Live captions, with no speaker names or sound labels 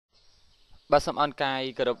បាទសូមអរកាយ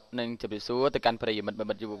គោរពនឹងជម្រាបសួរទៅកាន់ប្រិយមិ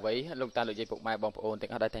ត្តយុវវ័យលោកតាលោកយាយពុកម៉ែបងប្អូនទាំ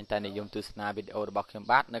ងអស់ដែលតែងតែនិយមទស្សនាវីដេអូរបស់ខ្ញុំ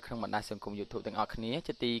បាទនៅក្នុងបណ្ដាញសង្គម YouTube ទាំងអស់គ្នា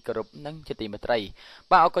ជាទីគោរពនិងជាទីមេត្រី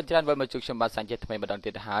បាទអរគុណច្រើនវិលមកជួបខ្ញុំបាទសញ្ជេថ្មីម្ដង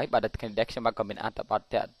ទៀតហើយបាទថ្ងៃនេះខ្ញុំបាទក៏មានអត្ថបទ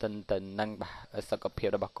តាក់ទិនទៅនឹងសុខភាព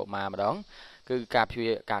របស់កុមារម្ដងគឺការព្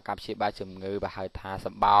យាបាលជំងឺបាទហៅថាស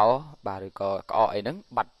ម្បោរបាទឬក៏ក្អកអីហ្នឹង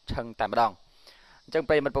បាត់ឈឹងតែម្ដងអញ្ចឹង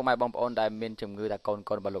ប្រិយមិត្តពុកម៉ែបងប្អូនដែលមានជំងឺថាកូន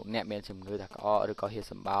របស់លោកអ្នកមានជំងឺថាក្អកឬក៏ហៀរ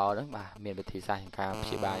សម្បោរហ្នឹងបាទមានវិធីសាស្ត្រក្នុងការព្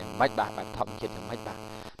យាបាលយ៉ាងម៉េចបាទបែបធម្មជាតិយ៉ាងម៉េចបាទ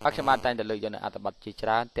ខ្ញុំបានតែងតែលើកយកនៅអត្ថបទជាច្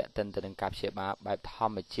រើនតាក់ទិនទៅនឹងការព្យាបាលបែបធ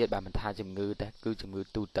ម្មជាតិបាទមិនថាជំងឺតែគឺជំងឺ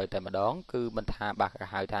ទូទៅតែម្ដងគឺមិនថាបាទគេ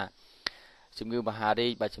ហៅថាជំងឺមហារី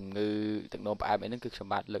កបាទជំងឺទឹកនោមផ្អែមអីហ្នឹងគឺខ្ញុំ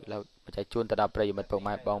បាទលើកឡើងបច្ច័យជូនទៅដល់ប្រិយមិត្តពុក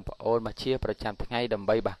ម៉ែបងប្អូនមកជាប្រចាំថ្ងៃដើម្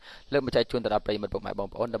បីបាទលើកបច្ច័យជូនទៅដល់ប្រិយមិត្តពុកម៉ែបង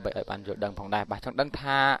ប្អូនដើម្បីឲ្យបានយល់ដឹងផងដែរបាទចង់ដឹង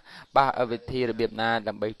ថាបាទវិធីរបៀបណា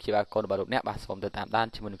ដើម្បីព្យាបាលកូនរបស់លោកអ្នកបាទសូមទៅតាមដាន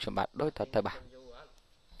ជាមួយនឹងខ្ញុំបាទដូចតទៅបាទ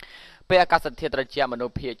ពេលអាកាសធាតុត្រជាក់មនុ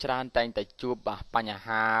ស្សភាគច្រើនតែងតែជួបបញ្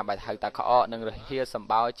ហាបាទហៅថាក្អកនិងរហៀលសម្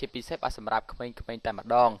បោរជាពិសេសបាទសម្រាប់ក្មេងៗតែម្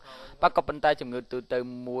ដងបាទក៏ប៉ុន្តែជំងឺទូទៅ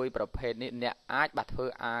មួយប្រភេទនេះអ្នកអាចបាទធ្វើ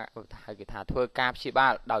ការព្យាបា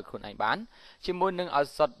លដោយខ្លួនឯងបានជាមួយនឹងឱ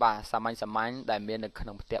សថបាទសាមញ្ញដែលមាននៅក្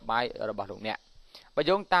នុងផ្ទះបាយរបស់លោកអ្នកបើ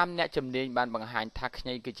យោងតាមអ្នកជំនាញបានបង្ហាញថាខ្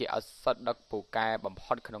ញីគឺជាឱសថដ៏ពូកែបំ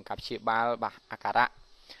ផុតក្នុងការព្យាបាលបាទអាការៈ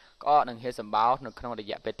ក្អកនិងហៀរសម្បោរនៅក្នុងរ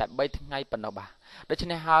យៈពេលតែ3ថ្ងៃប៉ុណ្ណោះបាទដូច្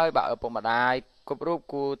នេះហើយបាទឪពុកម្ដាយគ្រប់រូប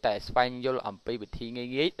គួរតែស្វែងយល់អំពីវិធីងា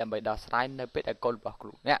យៗដើម្បីដោះស្រាយនៅពេលដែលកូនរបស់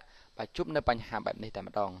លោកអ្នកបាទជួបនៅបញ្ហាបែបនេះតែ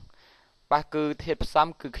ម្ដងបាទគឺធាតុផ្សំ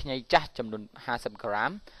គឺខ្ញីចាស់ចំនួន50ក្រា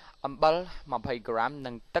មអំបិល20ក្រាម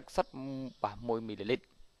និងទឹកសុទ្ធបាទ1មីលីលីត្រ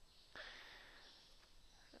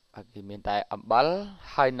បាទគឺមានតែអំបិល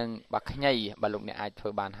ហើយនឹងបាទខ្ញីបាទលោកអ្នកអាចធ្វើ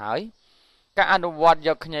បានហើយការអនុវត្តយ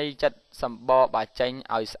កខ្ញីចិត្តសម្បកបាទចេញ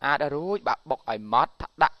ឲ្យស្អាតរួចបាទបុកឲ្យម៉ត់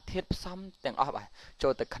ដាក់ធាតុផ្សំទាំងអស់បាទចូ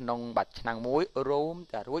លទៅក្នុងបាទឆ្នាំងមួយរោម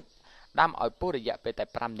តែរួចដាំឲ្យពុះរយៈពេលតែ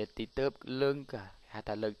5នាទីទើបលើកគេហៅ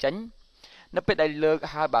ថាលើកចេញនៅពេលដែលលើក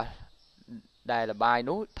ហើយបាទដែលលបាយ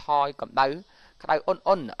នោះថយកម្ដៅក្តៅ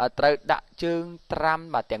អ៊ុនត្រូវដាក់ជើងត្រាំ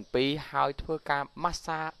បាទទាំងពីរហើយធ្វើការម៉ាស្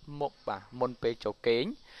សាមុខបាទមុនពេលចូលគេង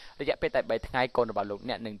រយៈពេលតែ3ថ្ងៃកូនរបស់លោក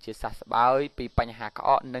អ្នកនឹងជាសះស្បើយពីបញ្ហាក្អ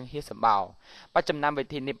កនិងហៀរសម្បោរបាទចំណាំវិ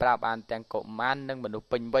ធីនេះប្រើបានទាំងកុមារនិងមនុស្ស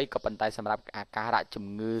ពេញវ័យក៏ប៉ុន្តែសម្រាប់អាការៈជំ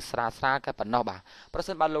ងឺស្រាលក៏ប៉ុណ្ណោះបាទប្រ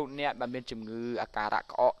សិនបើលោកអ្នកបាទមានជំងឺអាការៈ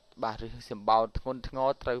ក្អកបាទឬសម្បោរធ្ងន់ធ្ងរ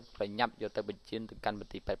ត្រូវប្រញាប់យកទៅបញ្ជាទៅកាន់ម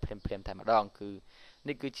ន្ទីរពេទ្យភ្លាមតែម្ដងគឺ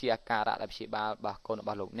នេះគឺជាអាការៈដែលព្យាបាលរបស់កូនរ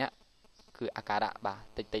បស់លោកអ្នកគឺអាការៈបាទ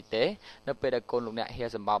តិចទេនៅពេលដែលកូនលោកអ្នកហៀរ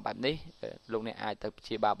សម្បោរបែបនេះលោកអ្នកអាចទៅព្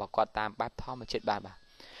យាបាលរបស់គាត់តាមបែបធម្មជាតិបានបាទ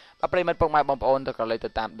ប្រិយមិត្តពុកម៉ែបងប្អូនទៅក៏លើទៅ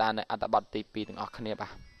តាមដាននៅអត្ថបទទី2ទាំងអស់គ្នាបា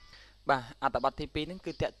ទអត្ថបទទី2ហ្នឹង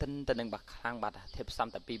គឺតាក់ទិនទៅនឹងបាទខ្លាំងបាទធាតុផ្សំ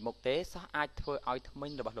តែ2មុខទេសោះអាចធ្វើឲ្យធ្មេ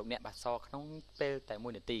ញរបស់លោកអ្នកបាទសក្នុងពេលតែ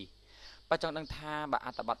1នាទីបាទចង់ដឹងថាបាទអ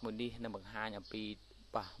ត្ថបទមួយនេះនឹងបង្ហាញអំពី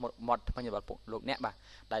បាទមាត់ធ្មេញរបស់លោកអ្នកបាទ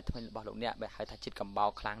ដែលធ្មេញរបស់លោកអ្នកបាទហៅថាជាតិកំបោរ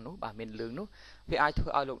ខ្លាំងនោះបាទមានលឿងនោះវាអាចធ្វើ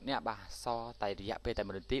ឲ្យលោកអ្នកបាទសតែរយៈពេលតែ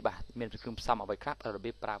1នាទីបាទមានគ្រឿងផ្សំអ្វីខ្លះរ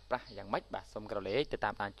បៀបប្រើប្រាស់យ៉ាងម៉េចបាទសូមក្រឡេកទៅតា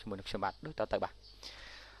មដានជាមួយនឹងខ្ញុំបាទដូចតទៅបាទ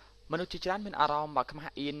មនុស្សជាច្រើនមានអារម្មណ៍បាទខ្មា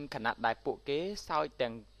ស់អៀនខណៈដែលពួកគេសើចទាំ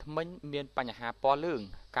ងធ្មេញមានបញ្ហាពណ៌លឿង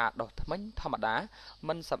ការដុសធ្មេញធម្មតា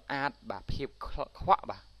មិនសម្អាតបាទភាពខ្វក់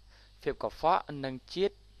បាទភាពកខ្វក់និងជា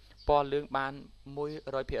តិពណ៌លឿងបាន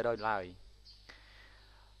100%ឡើយ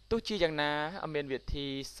ទោះជាយ៉ាងណាមានវិធី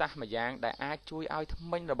សាស្ត្រមួយយ៉ាងដែលអាចជួយឲ្យធ្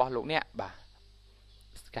មេញរបស់លោកអ្នកបាទ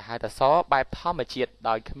គេហៅថាសបែបធម្មជាតិ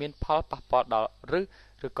ដោយគ្មានផលប៉ះពាល់ដល់ឬ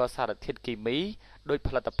ក៏សារធាតុគីមីដោយផ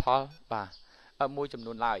លិតផលបាទមួយចំ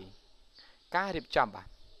នួនឡើយការរៀបចំបាទ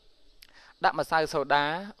ដាក់ម្សៅសូដា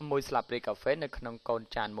1ស្លាបព្រាកាហ្វេនៅក្នុងកូន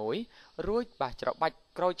ចានមួយរួចបាទច្របាច់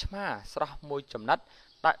ក្រូចឆ្មាស្រស់មួយចំណិត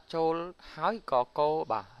ដាក់ចូលហើយក៏កូរ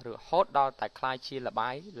បាទរហូតដល់តែក្លាយជាល្បា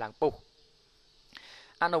យឡើងពុះ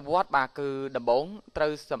អនុវត្តបាទគឺដំបូងត្រូ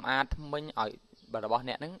វសម្អាតធ្មេញឲ្យរបស់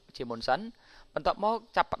អ្នកនឹងជាមុនសិនបន្ទាប់មក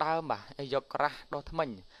ចាប់ផ្ដើមបាទយកក្រាស់ដុសធ្មេញ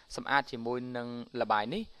សម្អាតជាមួយនឹងល្បាយ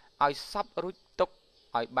នេះឲ្យសព្វរួចទុក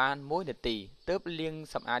ឲ្យបាន1នាទីទើបលាង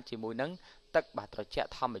សម្អាតជាមួយនឹងទឹកបាទត្រជាក់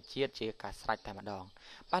ធម្មជាតិជាការស្រេចតែម្ដង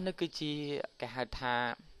បាទនេះគឺជាគេហៅថា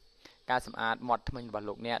ការសម្អាតមាត់ធ្មេញរបស់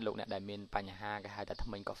លោកអ្នកដែលមានបញ្ហាគេហៅថាធ្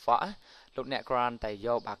មេញកខ្វក់លោកអ្នកគ្រាន់តែយ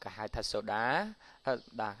កបាទគេហៅថាសូដា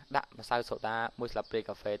ដាក់ម្សៅសូដា1ស្លាបព្រា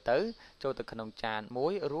កាហ្វេទៅចូលទៅក្នុងចានមួ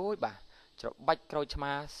យរួចបាទច្របាច់ក្រូចឆ្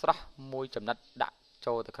មាស្រស់មួយចំណិតដាក់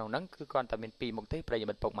ចូលទៅក្នុងហ្នឹងគឺគ្រាន់តែមាន2មុខទេប្រិយ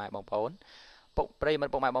មិត្តពុកម៉ែបងប្អូនប្រិយមិត្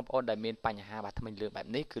តពុកម៉ែបងប្អូនដែលមានបញ្ហាបាទធ្មេញលឿងបែប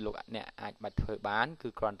នេះគឺលោកអ្នកអាចបាច់ធ្វើបានគឺ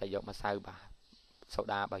គ្រាន់តែយកម្សៅបាទសូ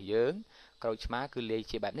ដារបស់យើងក្រូចឆ្មាគឺលាយ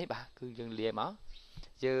ជាបែបនេះបាទគឺយើងលាយមក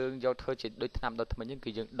យើងយកធ្វើជាដូចថ្នាំដុសធ្មេញហ្នឹងគឺ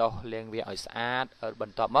យើងដោះលាងវាឲ្យស្អាតប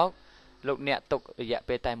ន្ទាប់មក លោកអ្នកទុករយៈ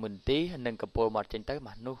ពេលតែ1នាទីនិងកពល់មកចេញទៅ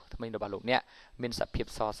បាទនោះថ្មីរបស់លោកអ្នកមានសភាព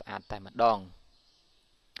សស្អាតតែម្ដង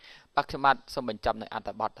បាទខ្ញុំបាទសូមបញ្ចប់នៅអត្ថ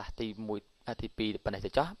បទទី1ទី2ប៉ុណ្ណេះទៅ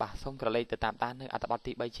ចុះបាទសូមក្រឡេកទៅតាមដាននៅអត្ថបទ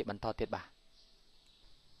ទី3ជាបន្តទៀតបាទ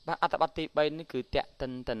អត្ថបទទី3នេះគឺតាក់ទិ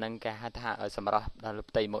នទៅនឹងការហៅថាសម្រាប់ដល់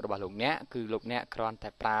ផ្ទៃមុខរបស់លោកអ្នកគឺលោកអ្នកគ្រាន់តែ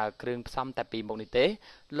ប្រើគ្រឿងផ្សំតែ2មុខនេះទេ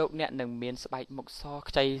លោកអ្នកនឹងមានស្បែកមុខស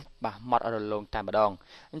ខ្ចីបាទម៉ត់រលោងតែម្ដង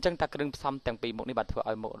អញ្ចឹងតាគ្រឿងផ្សំទាំង2មុខនេះបាទធ្វើ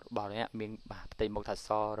ឲ្យមុខរបស់អ្នកមានបាទផ្ទៃមុខថាស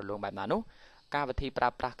រលោងបែបណានោះការវិធីប្រើ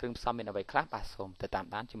ប្រាស់គ្រឿងផ្សំមានអ្វីខ្លះបាទសូមទៅតាម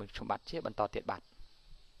ដានជាមួយខ្ញុំបាទជាបន្តទៀតបាទ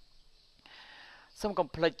សូមកុំ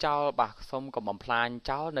ភ្លេចចោលបាទសូមកុំបំផ្លាញ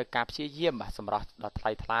ចោលនៅការព្យាយាមបាទសម្រាប់ដល់ថ្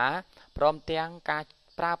លៃថ្លាព្រមទាំងការ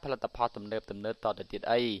ប្រើផលិតផលទំនើបតទៅទៀត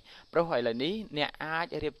អីព្រោះឥឡូវនេះអ្នកអាច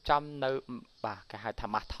រៀបចំនៅបាទគេហៅថា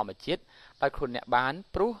ម៉ាស់ធម្មជាតិដោយខ្លួនអ្នកបាន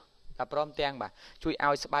ព្រោះតែព្រមទាំងបាទជួយ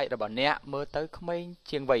ឲ្យស្បែករបស់អ្នកមើលទៅក្មេង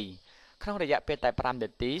ជាងវ័យក្នុងរយៈពេលតែ5នា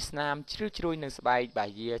ទីស្នាមជ្រៅជ្រួញនឹងស្បែកបាទ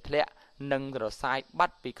យាធ្លាក់និងរសាយបា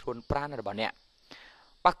ត់ពីខ្លួនប្រាណរបស់អ្នក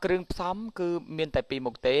បាទគ្រឿងផ្សំគឺមានតែ2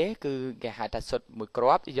មុខទេគឺគេហៅថាសុទ្ធមួយគ្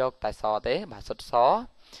រាប់យកតែសទេបាទសុទ្ធស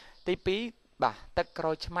ទី2បាទទឹកក្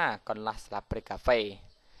រូចឆ្មាកន្លះស្លាបព្រាកាហ្វេ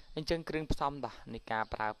អញ្ចឹងគ្រឿងផ្សំបាទនៃការ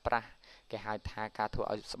ប្រើប្រាស់គេហៅថាការធ្វើ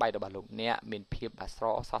ឲ្យស្បែករបស់លោកអ្នកមានភាពបាទស្រ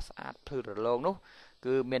ស់ស្អាតភ្លឺរលោងនោះ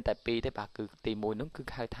គឺមានតែ2ទេបាទគឺទី1នោះគឺ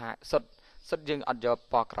ហៅថាសុទ្ធយើងអត់យក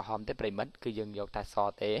ពណ៌ក្រហមទេប្រិមិត្តគឺយើងយកតែស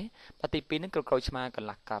ទេបាទទី2នឹងក្រូចឆ្មាកន្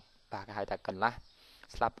លះកាប់បាទគេហៅថាកន្លះ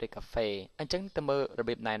ស្លាបព្រាកាហ្វេអញ្ចឹងទៅមើលរ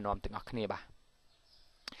បៀបណែនាំទាំងអស់គ្នា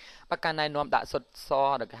បាទការណែនាំដាក់សុទ្ធស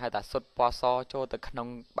ដែលគេហៅថាសុទ្ធពណ៌សចូលទៅក្នុង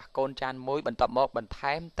បាសកូនចានមួយបន្ទាប់មកបន្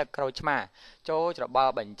ថែមទឹកក្រូចឆ្មាចូលច្រប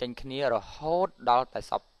ល់បញ្ចេញគ្នារហូតដល់តែ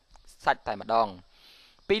សព្វសាច់តែម្ដង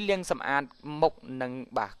ពីលាងសម្អាតមុខនិង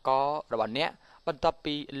បាសករបស់អ្នកបន្ទាប់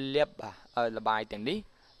ពីលាបបាទលបាយទាំងនេះ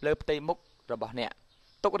លើផ្ទៃមុខរបស់អ្នក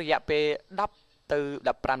ទុករយៈពេល10ទៅ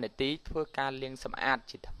15នាទីធ្វើការលាងសម្អាត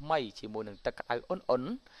ជាថ្មីជាមួយនឹងទឹកក្តៅអ៊ុន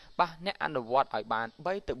បាទអ្នកអនុវត្តឲ្យបាន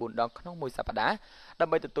3ទៅ4ដងក្នុងមួយសប្តាហ៍ដើ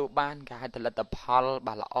ម្បីទទួលបានការហៅផលិតផល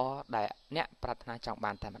បាទល្អដែលអ្នកប្រាថ្នាចង់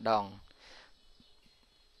បានតែម្ដង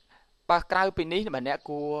បាទក្រៅពីនេះបាទអ្នក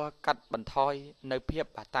គួរកាត់បន្ថយនៅភាព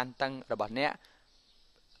បាទតានតឹងរបស់អ្នក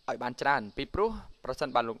ឲ្យបានច្រើនពីព្រោះប្រសិន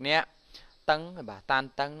បើលោកអ្នកតឹងបាទតាន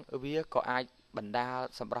តឹងវាក៏អាចបណ្ដាល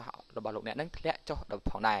សម្រស់របស់លោកអ្នកនឹងធ្លាក់ចុះដល់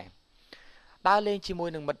ផងដែរដើរលេងជាមួយ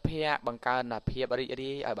នឹងមិត្តភ័ក្តិបង្កើនភាពរីក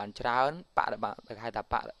រាយឲ្យបានច្រើនបរិបទគេហៅថា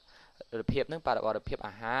បរិភាពនឹងបរិបទភាព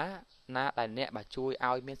អាហារណាដែលអ្នកបាទជួយ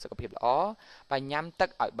ឲ្យមានសុខភាពល្អបាទញ៉ាំទឹក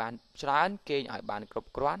ឲ្យបានច្រើនគេងឲ្យបានគ្រប់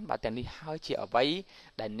គ្រាន់បាទទាំងនេះហើយជាអ្វី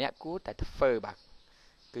ដែលអ្នកគួរតែធ្វើបាទ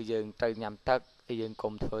គឺយើងត្រូវញ៉ាំទឹកយើង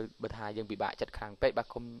កុំធ្វើបើថាយើងពិបាកចិត្តខ្លាំងពេកបាទ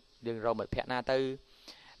កុំយើងរកមិត្តភ័ក្តិណាទៅ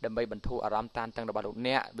ដើម្បីបន្ធូរអារម្មណ៍តានតឹងរបស់លោក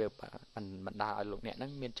អ្នកវាបណ្ដាលឲ្យលោកអ្នកនឹ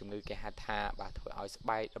ងមានជំងឺគេហៅថាបាទធ្វើឲ្យស្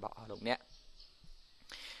បែករបស់លោកអ្នក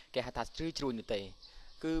គេហៅថាជ្រឺជ្រួញនោះទេ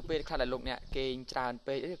គឺពេលខ្លះដែលលោកអ្នកគេងច្រើន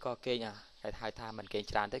ពេកក៏គេងគេហៅថាមិនគេង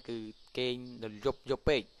ច្រើនទេគឺគេងនៅយប់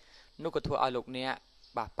ពេកនោះក៏ធ្វើឲ្យលោកអ្នក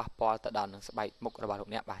បាទប៉ះពាល់ទៅដល់នឹងស្បែកមុខរបស់លោក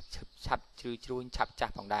អ្នកបាទឆាប់ជ្រឺជ្រួញឆាប់ចា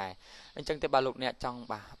ស់ផងដែរអញ្ចឹងទេបើលោកអ្នកចង់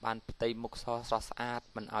បាទបានផ្ទៃមុខស្រស់ស្អាត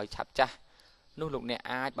មិនឲ្យឆាប់ចាស់នោះលោកអ្នក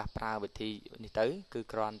អាចបាទប្រើវិធីនេះទៅគឺ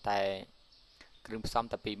គ្រាន់តែគ្រឿងផ្សំ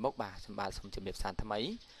តែ2មុខបាទសម្រាប់សូមជំរាបសារថ្មី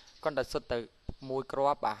គ្រាន់តែសុទ្ធទៅមួយគ្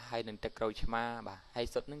រាប់បាទហើយនឹងទឹកក្រូចឆ្មាបាទហើយ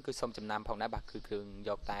សុទ្ធនឹងគឺសូមចំណាំផងដែរបាទគឺគ្រឿងយ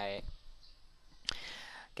កតែ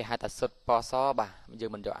គេហៅថាសុទ្ធពណ៌សបាទយើ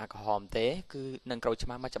ងមិនយកអាល់កុហមទេគឺនឹងក្រូចឆ្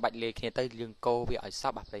មាមកច្បាច់លាយគ្នាទៅយើងកូរវាឲ្យស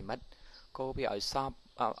ព្វបាទប្រិមិត្តកូរវាឲ្យសព្វ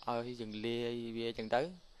ឲ្យយើងលាយវាអញ្ចឹងទៅ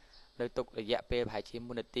នៅទុករយៈពេលប្រហែលជា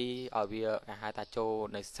1នាទីឲ្យវាគេហៅថាចូល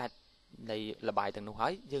នៅសាច់នៃលបាយទាំងនោះហើ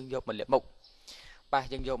យយើងយកមកលាបមុខបាទ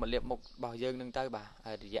យើងយកមកលាបមុខរបស់យើងនឹងទៅបាទ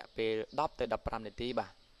រយៈពេល10ទៅ15នាទីបា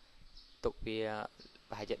ទទុកវា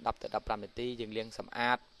ប្រហែលជា10ទៅ15នាទីយើងលាងសម្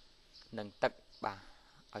អាតនឹងទឹកបាទ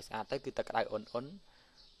ឲ្យស្អាតទៅគឺទឹកក្តៅអ៊ុន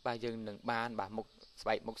បាទយើងនឹងបានបាទមុខស្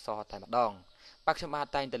បែកមុខសតែម្ដងបាទខ្ញុំបាទ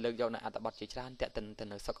តែងតែលើកយកនៅអត្ថបទជាច្រើនទាក់ទិនទៅ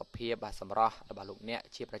នឹងសុខភាពបាទសម្រស់របស់លោកអ្នក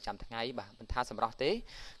ជាប្រចាំថ្ងៃបាទមិនថាសម្រស់ទេ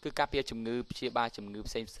គឺការពារជំងឺព្យាបាលជំងឺ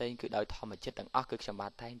ផ្សេងគឺដោយធម្មជាតិទាំងអស់គឺខ្ញុំបា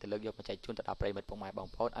ទតែងតែលើកយកមកចែកជូនទៅដល់ប្រិយមិត្តពុកម៉ែបង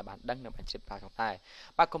ប្អូនឲ្យបានដឹងនិងបានជ្រាបដល់ផងដែរ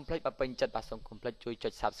បាទកុំភ្លេចបើពេញចិត្តបាទសូមកុំភ្លេចជួយចុ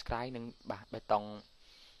ច Subscribe និងបាទបេតុង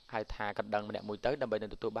ហៅថាកណ្ដឹងម្នាក់មួយទៅដើម្បីនឹង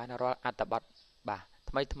ទទួលបានរាល់អត្ថបទបា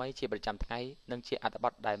ទថ្មីជាប្រចាំថ្ងៃនិងជាអត្ថប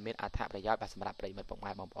ទដែលមានអត្ថប្រយោជន៍បាទសម្រាប់ប្រិយមិត្តពុក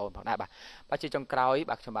ម៉ែបងប្អូនផងដែរបាទជាចុងក្រោយ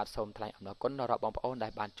បាទខ្ញុំបាទសូមថ្លែងអំណរគុណដល់បងប្អូនដែ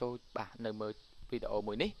លបានចូលបាទនៅមើលវីដេអូ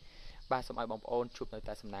មួយនេះបាទសូមឲ្យបងប្អូនជួបនៅ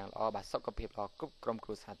តែសំណាងល្អបាទសុខភាពល្អគ្រប់ក្រុមគ្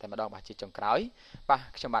រួសារតែម្ដងបាទជាចុងក្រោយបាទ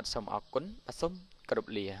ខ្ញុំបាទសូមអរគុណបាទសូមគោរព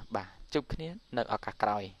លាបាទជួបគ្នានៅឱកាសក្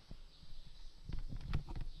រោយ